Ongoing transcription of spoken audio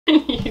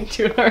You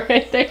doing all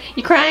right there?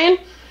 You crying?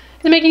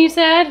 Is it making you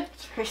sad?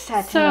 It's very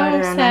sad. So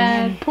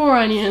sad. Onion. Poor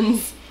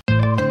onions.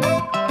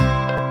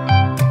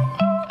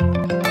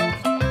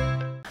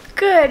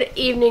 Good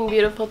evening,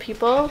 beautiful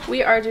people.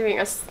 We are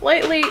doing a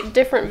slightly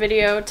different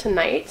video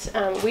tonight.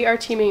 We are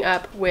teaming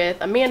up with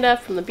Amanda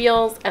from the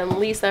Bealles and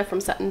Leisa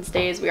from Suttons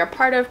Daze. We are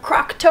part of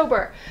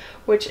Crocktober,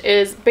 which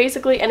is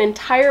basically an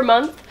entire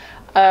month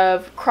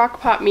of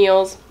crock pot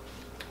meals.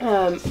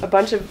 A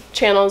bunch of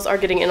channels are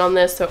getting in on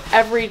this, so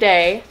every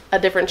day a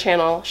different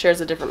channel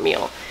shares a different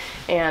meal,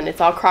 and it's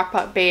all crock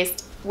pot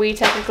based. We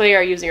technically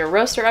are using a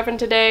roaster oven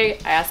today.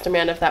 I asked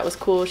Amanda if that was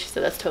cool. She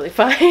said that's totally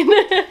fine.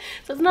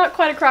 So it's not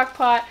quite a crock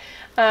pot.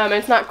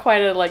 It's not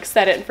quite a like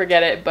set it and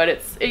forget it, but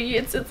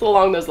it's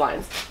along those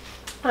lines.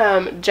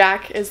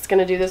 Jack is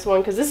gonna do this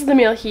one because this is the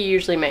meal he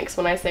usually makes.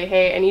 When I say,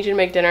 hey, I need you to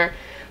make dinner,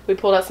 we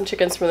pulled out some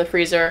chickens from the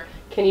freezer.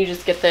 Can you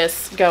just get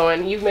this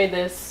going? You've made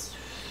this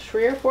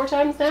 3 or 4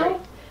 times now?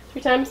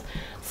 3 times.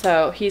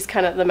 So he's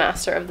kind of the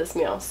master of this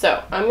meal.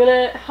 So I'm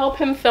gonna help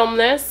him film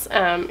this.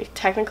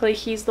 Technically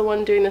he's the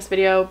one doing this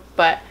video,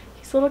 but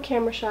he's a little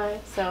camera shy,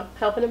 so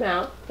helping him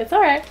out. It's all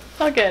right,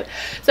 it's all good.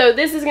 So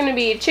this is gonna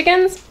be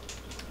chickens,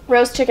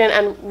 roast chicken,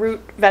 and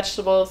root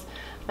vegetables.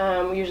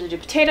 We usually do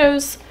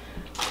potatoes,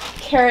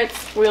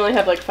 carrots. We only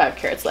have like 5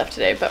 carrots left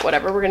today, but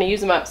whatever. We're gonna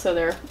use them up so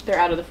they're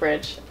out of the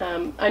fridge.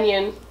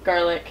 Onion,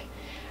 garlic.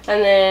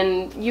 And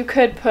then you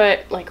could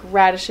put like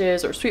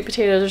radishes or sweet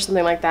potatoes or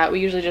something like that. We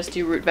usually just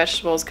do root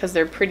vegetables because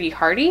they're pretty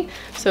hardy,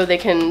 so they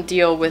can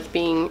deal with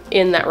being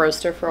in that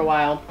roaster for a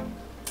while.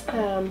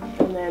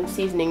 And then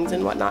seasonings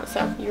and whatnot.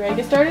 So you ready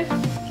to get started?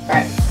 All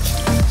right.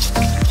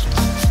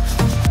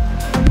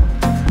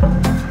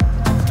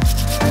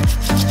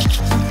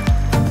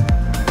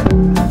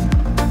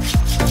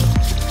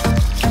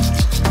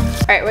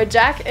 Alright, while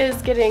Jack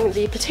is getting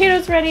the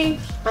potatoes ready,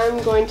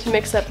 I'm going to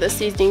mix up the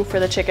seasoning for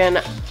the chicken.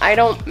 I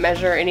don't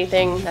measure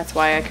anything. That's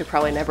why I could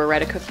probably never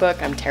write a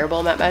cookbook. I'm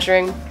terrible at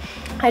measuring.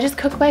 I just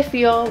cook by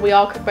feel. We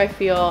all cook by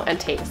feel and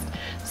taste.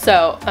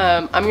 So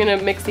I'm going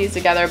to mix these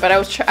together, but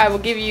I will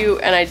give you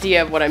an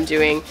idea of what I'm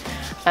doing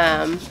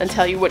and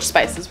tell you which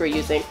spices we're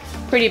using.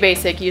 Pretty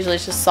basic. Usually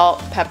it's just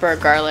salt, pepper,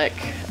 garlic,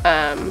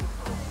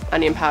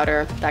 onion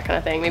powder, that kind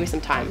of thing. Maybe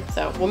some thyme.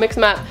 So we'll mix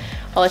them up.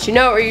 I'll let you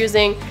know what we're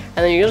using, and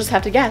then you'll just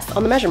have to guess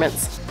on the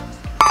measurements.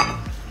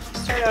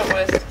 Start out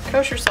with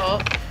kosher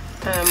salt.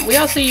 We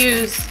also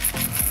use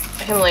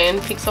Himalayan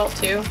pink salt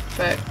too,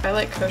 but I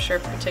like kosher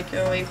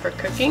particularly for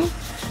cooking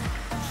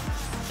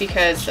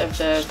because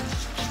I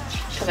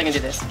can do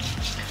this.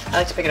 I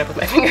like to pick it up with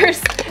my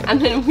fingers.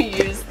 And then we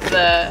use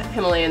the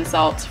Himalayan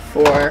salt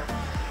for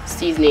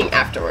seasoning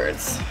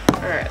afterwards.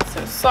 Alright,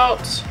 so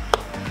salt,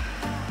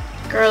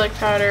 garlic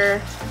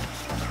powder,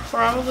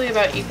 probably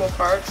about equal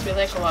parts. We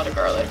like a lot of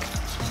garlic.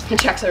 And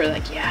Jack's really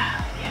like,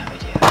 yeah, we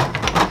do.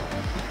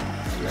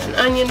 And then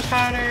onion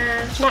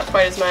powder, not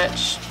quite as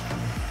much,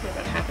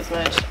 about half as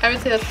much. I would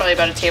say that's probably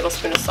about a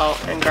tablespoon of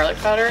salt and garlic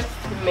powder,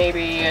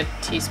 maybe a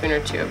teaspoon or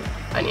 2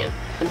 of onion.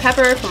 And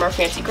pepper from our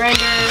fancy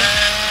grinder.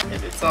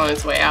 It's on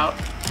its way out.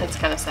 It's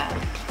kind of sad.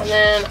 And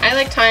then I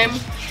like thyme.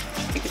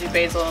 You could do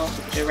basil,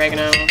 you could do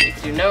oregano, you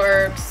could do no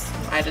herbs.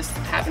 I just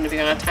happen to be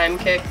on a thyme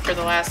kick for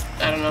the last,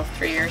 I don't know,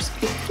 3 years.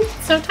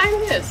 So time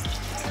it is.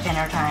 It's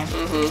dinner time.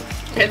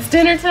 Mm-hmm. It's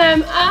dinner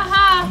time.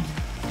 Aha!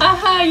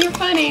 Aha, you're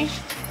funny.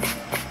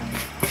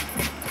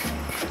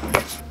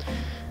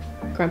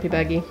 Grumpy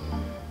Buggy.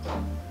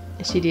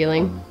 Is she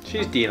dealing?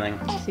 She's dealing.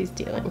 She's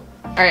dealing.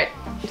 Alright,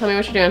 tell me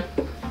what you're doing.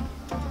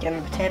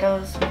 Getting the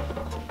potatoes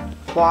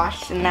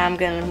washed, and now I'm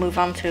going to move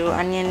on to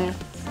onion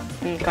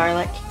and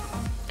garlic.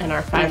 And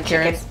our 5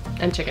 carrots.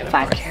 And chicken, of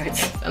 5 course.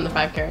 carrots. And the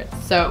 5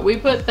 carrots. So we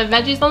put the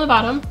veggies on the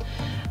bottom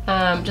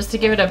just to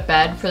give it a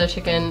bed for the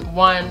chicken.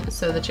 1,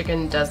 so the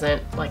chicken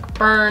doesn't like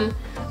burn.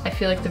 I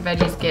feel like the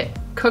veggies get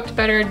cooked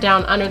better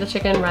down under the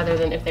chicken rather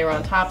than if they were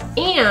on top.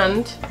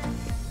 And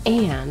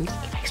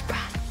it makes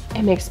broth.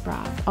 It makes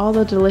broth. All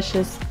the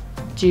delicious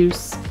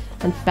juice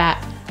and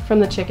fat from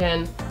the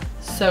chicken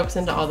soaks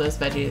into all those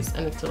veggies,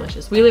 and it's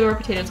delicious. We leave our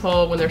potatoes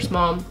whole when they're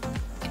small.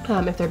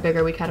 If they're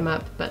bigger, we cut them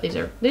up, but these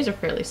are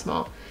fairly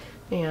small.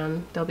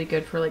 And they'll be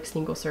good for like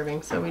single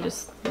serving, so we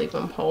just leave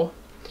them whole.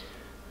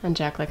 And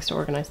Jack likes to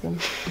organize them.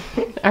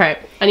 Alright,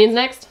 onions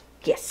next?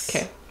 Yes.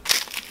 Okay.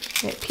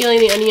 Right, peeling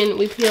the onion,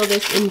 we peel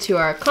this into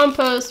our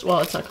compost. Well,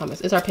 it's not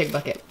compost, it's our pig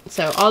bucket.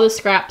 So all the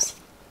scraps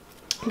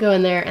go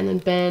in there, and then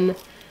Ben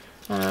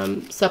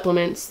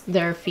supplements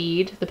their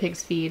feed, the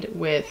pig's feed,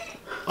 with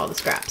all the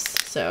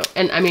scraps. So,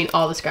 and I mean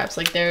all the scraps,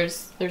 like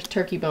there's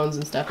turkey bones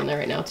and stuff in there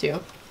right now too.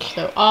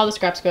 So all the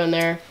scraps go in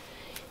there,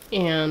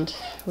 and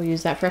we'll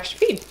use that for extra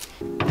feed.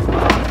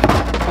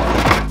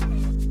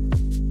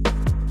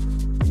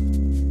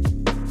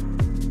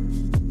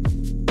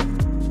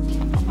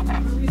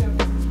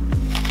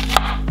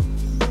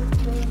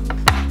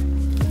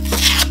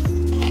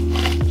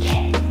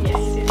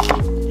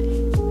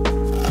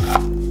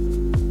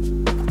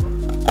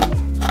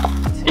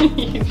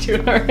 You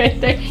doing all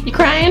right there? You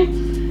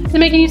crying? Is it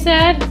making you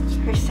sad? It's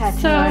very sad.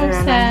 So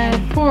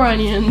sad. Poor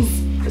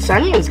onions. This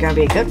onion's gonna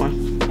be a good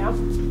one. Yeah.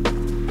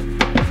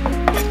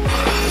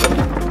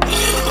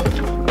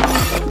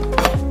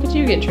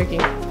 getting tricky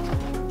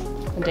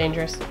and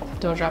dangerous.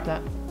 Don't drop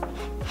that.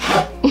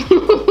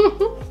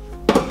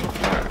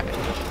 Alright,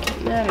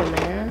 getting that in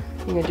there.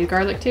 You gonna do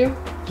garlic too?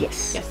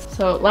 Yes. Yes.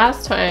 So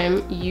last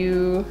time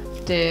you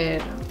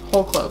did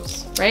whole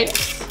cloves, right?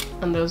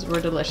 And those were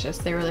delicious.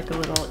 They were like a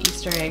little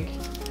Easter egg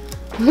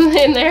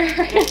in there. You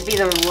have to be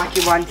the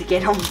lucky one to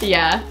get them.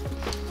 Yeah.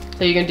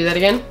 So you're gonna do that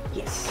again?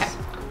 Yes. Okay.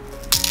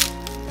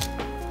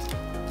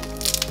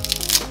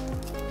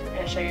 I'm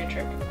gonna show you a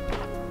trick.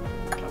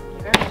 Oh,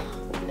 okay.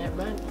 Never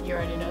mind. You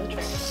already know the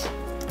trick.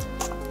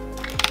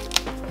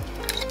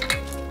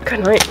 Good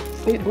night.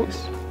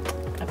 Oops.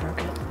 I broke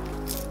it.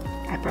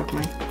 I broke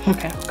mine.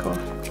 Okay, cool.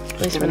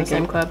 At least we're in the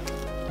same club.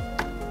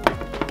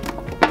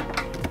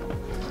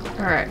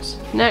 Alright,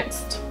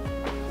 next.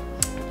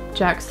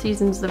 Jack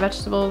seasons the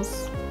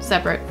vegetables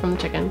separate from the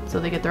chicken, so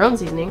they get their own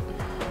seasoning.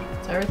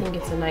 So everything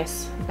gets a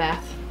nice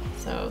bath.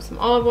 So some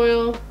olive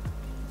oil,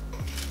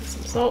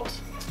 some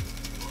salt.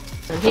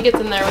 And he gets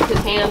in there with his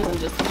hands and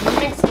just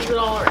mixes it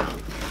all around.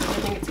 I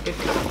think it's a good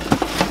combo.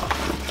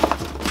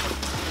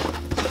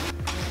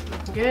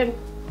 Good.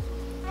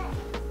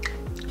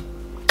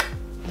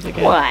 Is it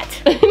good? What?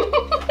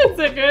 Is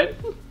it good?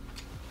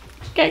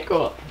 Okay,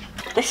 cool.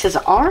 This is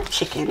our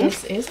chicken.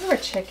 This is our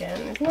chicken.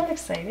 Isn't that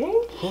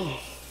exciting?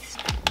 Yes.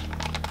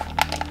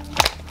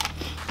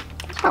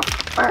 Oh,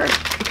 bird.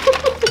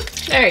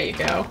 There you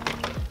go.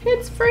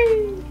 It's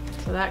free.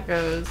 So that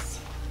goes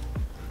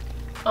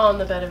on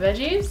the bed of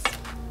veggies.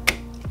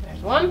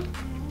 There's one.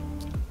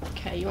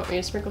 Okay, you want me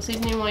to sprinkle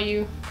seasoning while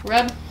you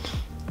rub?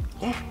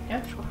 Yeah.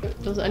 Yeah, sure.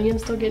 Those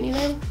onions still getting you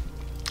there?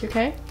 You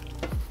okay?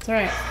 It's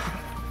alright.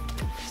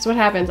 This is what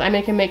happens. I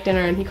make him make dinner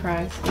and he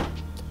cries.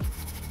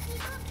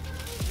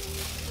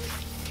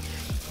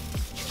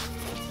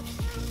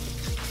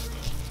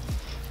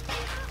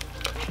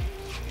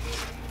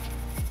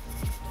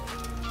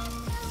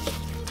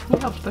 You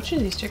helped butcher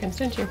these chickens,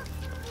 didn't you?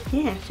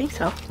 Yeah, I think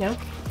so. Yeah.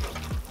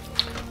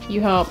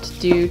 You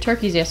helped do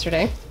turkeys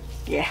yesterday.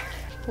 Yeah.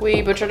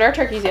 We butchered our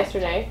turkeys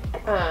yesterday.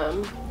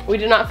 We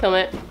did not film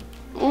it.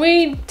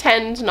 We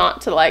tend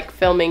not to like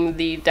filming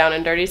the down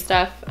and dirty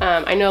stuff.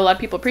 I know a lot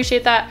of people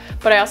appreciate that,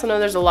 but I also know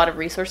there's a lot of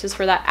resources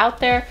for that out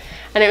there.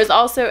 And it was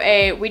also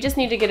we just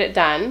need to get it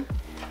done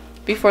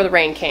before the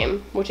rain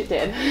came, which it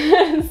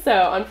did. So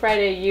on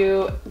Friday,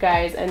 you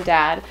guys and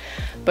Dad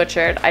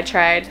butchered. I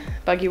tried.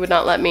 Buggy would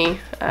not let me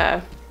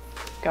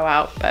go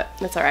out, but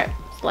it's all right.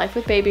 It's life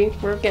with baby.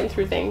 We're getting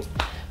through things.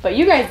 But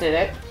you guys did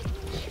it.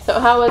 So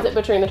how was it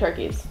butchering the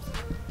turkeys?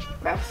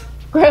 Gross.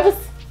 Gross?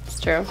 It's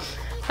true.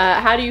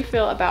 How do you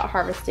feel about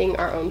harvesting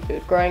our own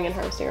food, growing and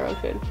harvesting our own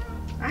food?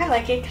 I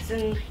like it because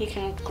then you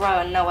can grow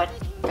and know what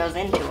goes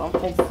into them.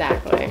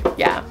 Exactly.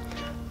 Yeah.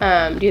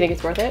 Do you think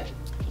it's worth it?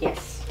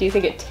 Yes. Do you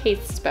think it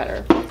tastes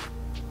better?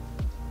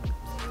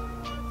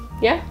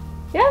 Yeah?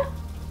 Yeah?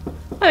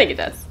 I think it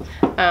does.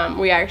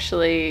 We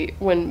actually,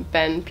 when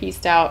Ben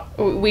pieced out,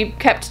 we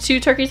kept 2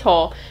 turkeys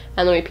whole,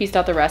 and then we pieced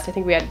out the rest. I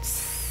think we had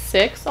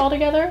 6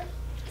 altogether.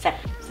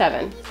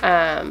 7.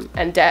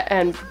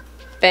 And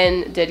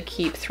Ben did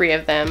keep 3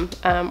 of them.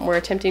 We're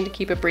attempting to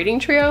keep a breeding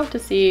trio to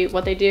see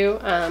what they do.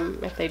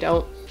 If they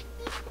don't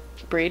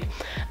breed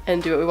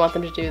and do what we want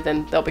them to do,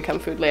 then they'll become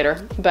food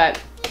later.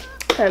 But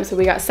so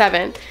we got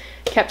 7.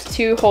 Kept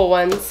 2 whole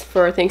ones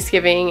for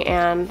Thanksgiving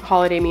and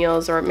holiday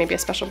meals, or maybe a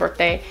special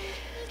birthday.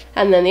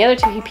 And then the other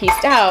 2 he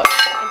pieced out.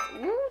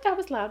 Ooh, that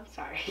was loud.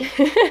 Sorry.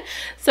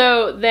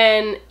 So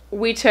then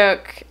we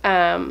took,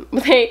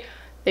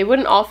 they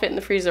wouldn't all fit in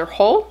the freezer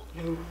whole.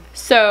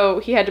 So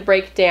he had to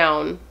break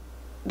down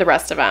the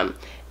rest of them.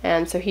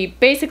 And so he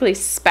basically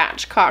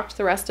spatchcocked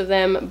the rest of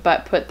them,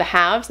 but put the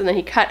halves, and then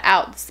he cut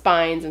out the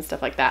spines and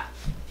stuff like that.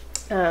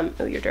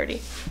 Oh, you're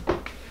dirty.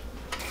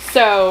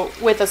 So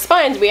with the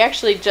spines, we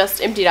actually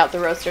just emptied out the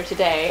roaster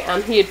today.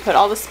 He had put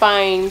all the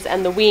spines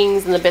and the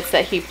wings and the bits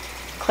that he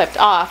clipped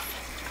off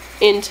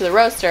into the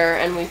roaster,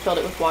 and we filled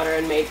it with water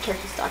and made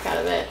turkey stock out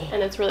of it,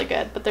 and it's really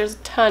good. But there's a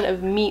ton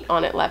of meat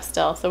on it left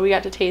still, so we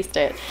got to taste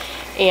it,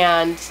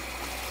 and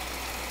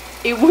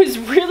it was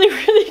really,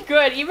 really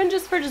good, even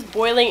just for just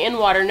boiling in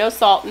water. No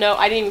salt, no,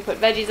 I didn't even put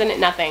veggies in it,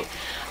 nothing.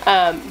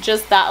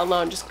 Just that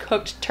alone, just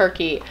cooked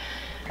turkey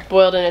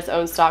boiled in its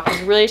own stock. It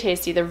was really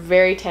tasty. They're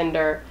very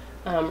tender,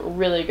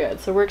 really good.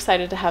 So we're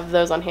excited to have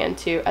those on hand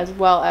too, as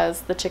well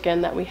as the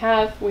chicken that we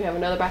have. We have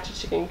another batch of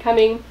chicken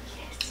coming.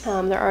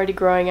 They're already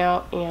growing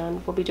out,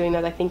 and we'll be doing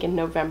that, I think, in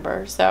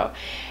November. So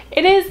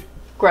it is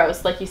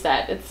gross, like you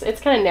said. It's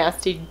kind of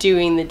nasty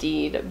doing the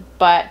deed,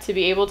 but to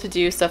be able to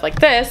do stuff like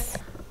this,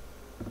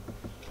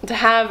 to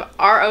have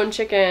our own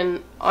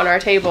chicken on our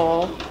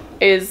table,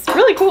 is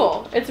really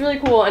cool. It's really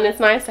cool, and it's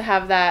nice to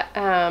have that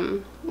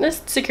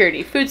this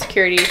security,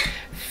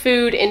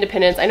 food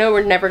independence. I know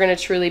we're never going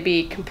to truly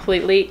be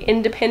completely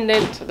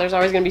independent. There's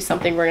always going to be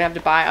something we're going to have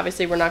to buy.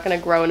 Obviously, we're not going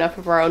to grow enough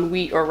of our own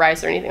wheat or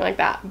rice or anything like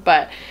that,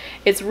 but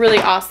it's really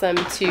awesome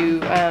to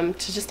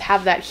just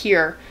have that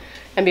here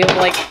and be able to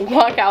like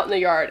walk out in the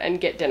yard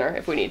and get dinner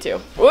if we need to.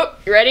 Whoop,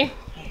 you ready?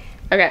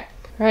 Okay.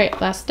 All right,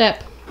 last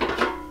step.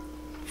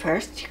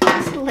 First, you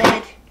close the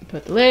lid.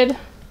 Put the lid.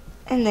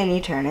 And then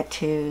you turn it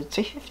to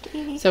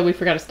 350. So we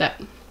forgot a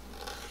step.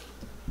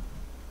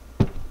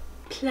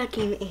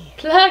 Plugging in.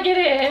 Plug it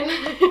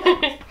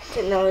in.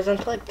 Didn't know it was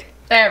unplugged.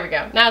 There we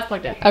go. Now it's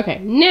plugged in. Okay,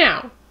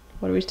 now,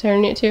 what are we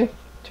turning it to?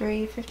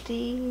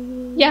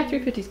 350. Yeah,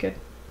 350 is good.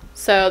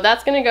 So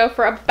that's gonna go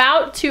for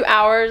about 2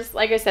 hours.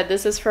 Like I said,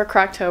 this is for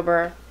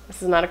Crocktober.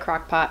 This is not a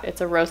crock pot,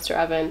 it's a roaster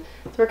oven.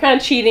 So we're kind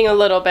of cheating a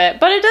little bit,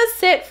 but it does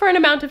sit for an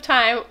amount of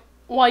time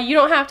while you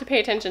don't have to pay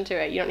attention to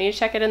it. You don't need to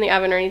check it in the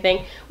oven or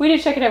anything. We do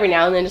check it every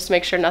now and then just to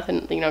make sure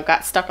nothing, you know,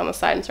 got stuck on the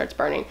side and starts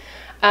burning.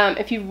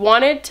 If you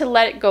wanted to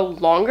let it go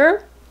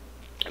longer,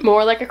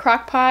 more like a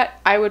crock pot,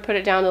 I would put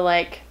it down to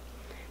like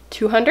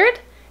 200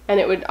 and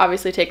it would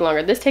obviously take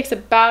longer. This takes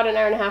about an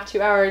hour and a half, 2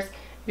 hours. If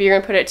you're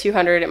gonna put it at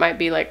 200, it might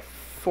be like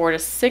 4 to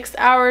 6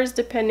 hours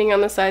depending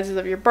on the sizes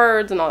of your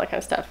birds and all that kind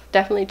of stuff.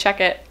 Definitely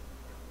check it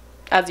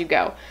as you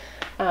go.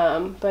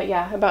 But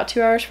yeah, about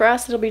 2 hours for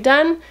us, it'll be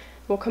done.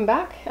 We'll come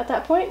back at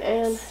that point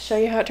and show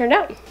you how it turned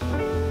out.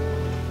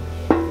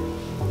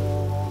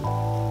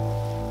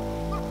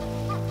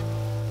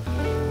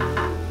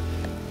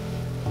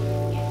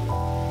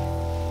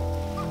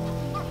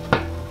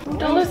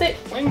 Don't lose it.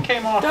 Wing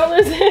came off. Don't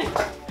lose it.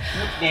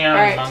 Look down,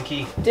 All right.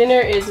 monkey. Dinner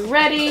is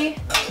ready.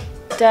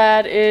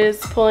 Dad is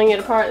pulling it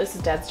apart. This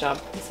is Dad's job.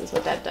 This is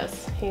what Dad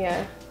does. He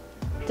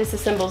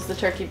disassembles the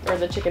turkey or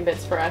the chicken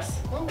bits for us.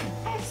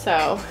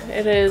 So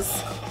it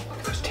is.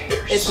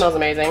 It smells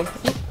amazing.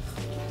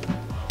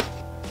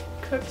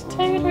 Cooked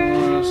taters.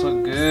 Oh, those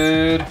look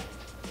good.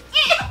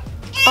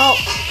 Oh,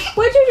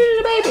 what'd you do to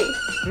the baby?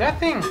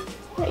 Nothing.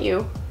 Not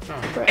you.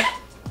 Oh. Right.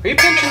 Are you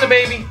pinching the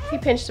baby? He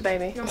pinched a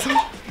baby.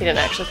 He didn't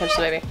actually pinch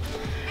the baby.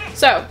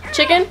 So,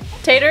 chicken,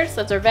 taters,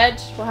 that's our veg.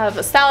 We'll have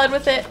a salad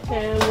with it,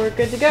 and we're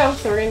good to go.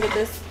 So we're gonna get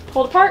this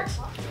pulled apart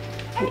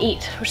and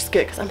eat, which is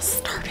good because I'm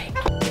starving.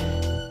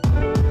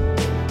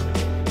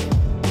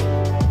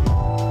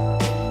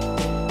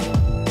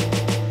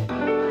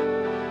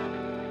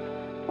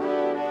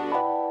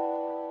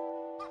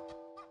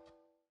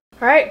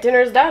 All right,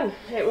 dinner's done.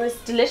 It was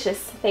delicious.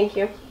 Thank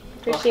you.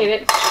 Appreciate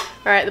it.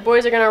 All right, the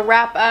boys are gonna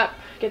wrap up,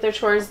 get their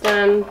chores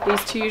done.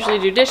 These two usually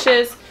do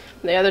dishes.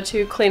 The other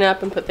two clean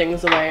up and put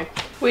things away.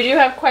 We do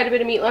have quite a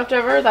bit of meat left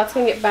over. That's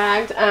gonna get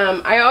bagged.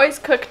 I always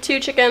cook 2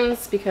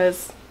 chickens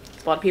because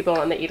there's a lot of people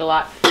and they eat a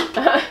lot.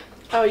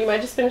 Oh, you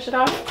might just finish it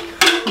off?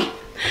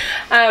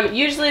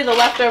 Usually the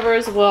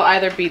leftovers will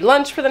either be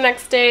lunch for the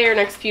next day or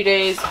next few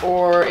days,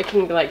 or it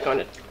can be like going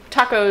to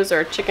tacos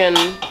or chicken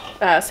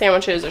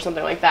sandwiches or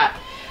something like that.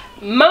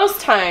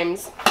 Most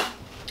times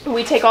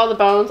we take all the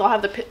bones. I'll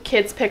have the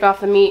kids pick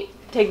off the meat,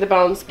 take the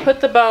bones,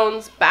 put the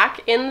bones back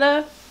in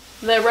the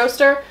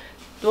roaster.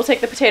 We'll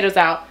take the potatoes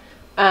out,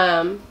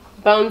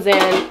 bones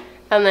in,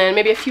 and then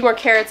maybe a few more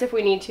carrots if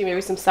we need to, maybe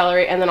some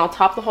celery, and then I'll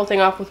top the whole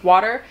thing off with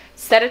water,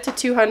 set it to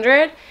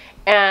 200,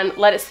 and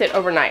let it sit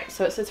overnight.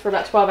 So it sits for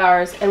about 12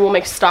 hours, and we'll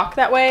make stock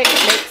that way. It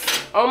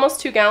makes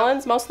almost 2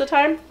 gallons most of the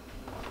time.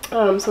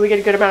 So we get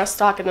a good amount of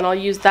stock, and then I'll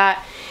use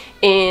that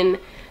in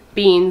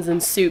beans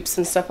and soups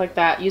and stuff like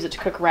that, use it to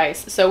cook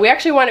rice. So we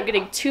actually wind up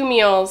getting 2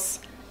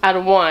 meals out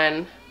of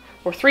 1,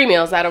 or 3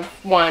 meals out of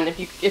 1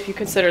 if you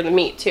consider the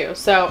meat too.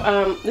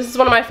 So this is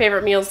one of my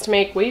favorite meals to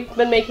make. We've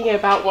been making it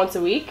about once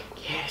a week.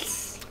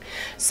 Yes.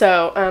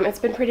 So it's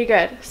been pretty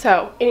good.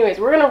 So anyways,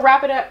 we're gonna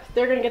wrap it up.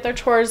 They're gonna get their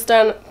chores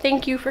done.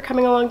 Thank you for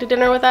coming along to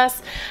dinner with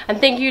us. And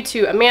thank you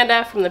to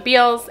Amanda from the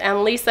Bealles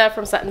and Leisa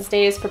from Suttons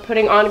Daze for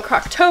putting on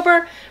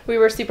Crocktober. We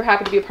were super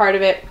happy to be a part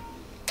of it.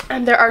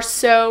 And there are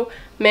so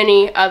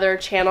many other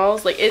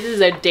channels, like it is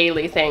a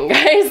daily thing,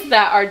 guys,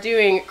 that are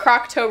doing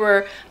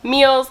Crocktober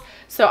meals.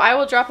 So I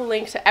will drop a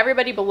link to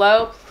everybody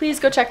below. Please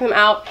go check them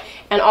out.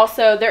 And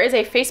also there is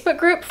a Facebook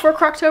group for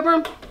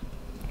Crocktober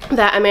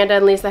that Amanda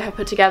and Lisa have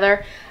put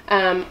together.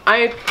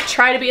 I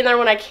try to be in there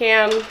when I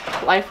can.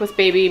 Life with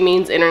baby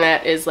means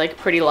internet is like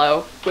pretty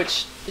low,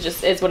 which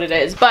just is what it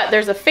is. But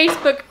there's a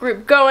Facebook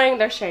group going.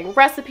 They're sharing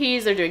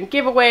recipes. They're doing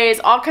giveaways.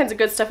 All kinds of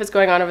good stuff is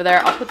going on over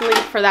there. I'll put the link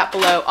for that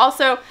below.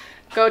 Also,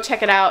 go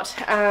check it out.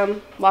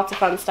 Lots of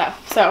fun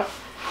stuff. So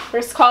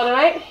we're just calling it a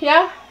night.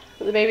 Yeah?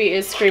 The baby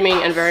is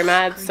screaming and very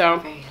mad.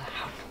 So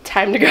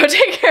time to go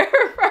take care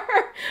of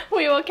her.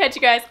 We will catch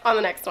you guys on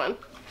the next one.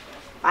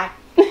 Bye.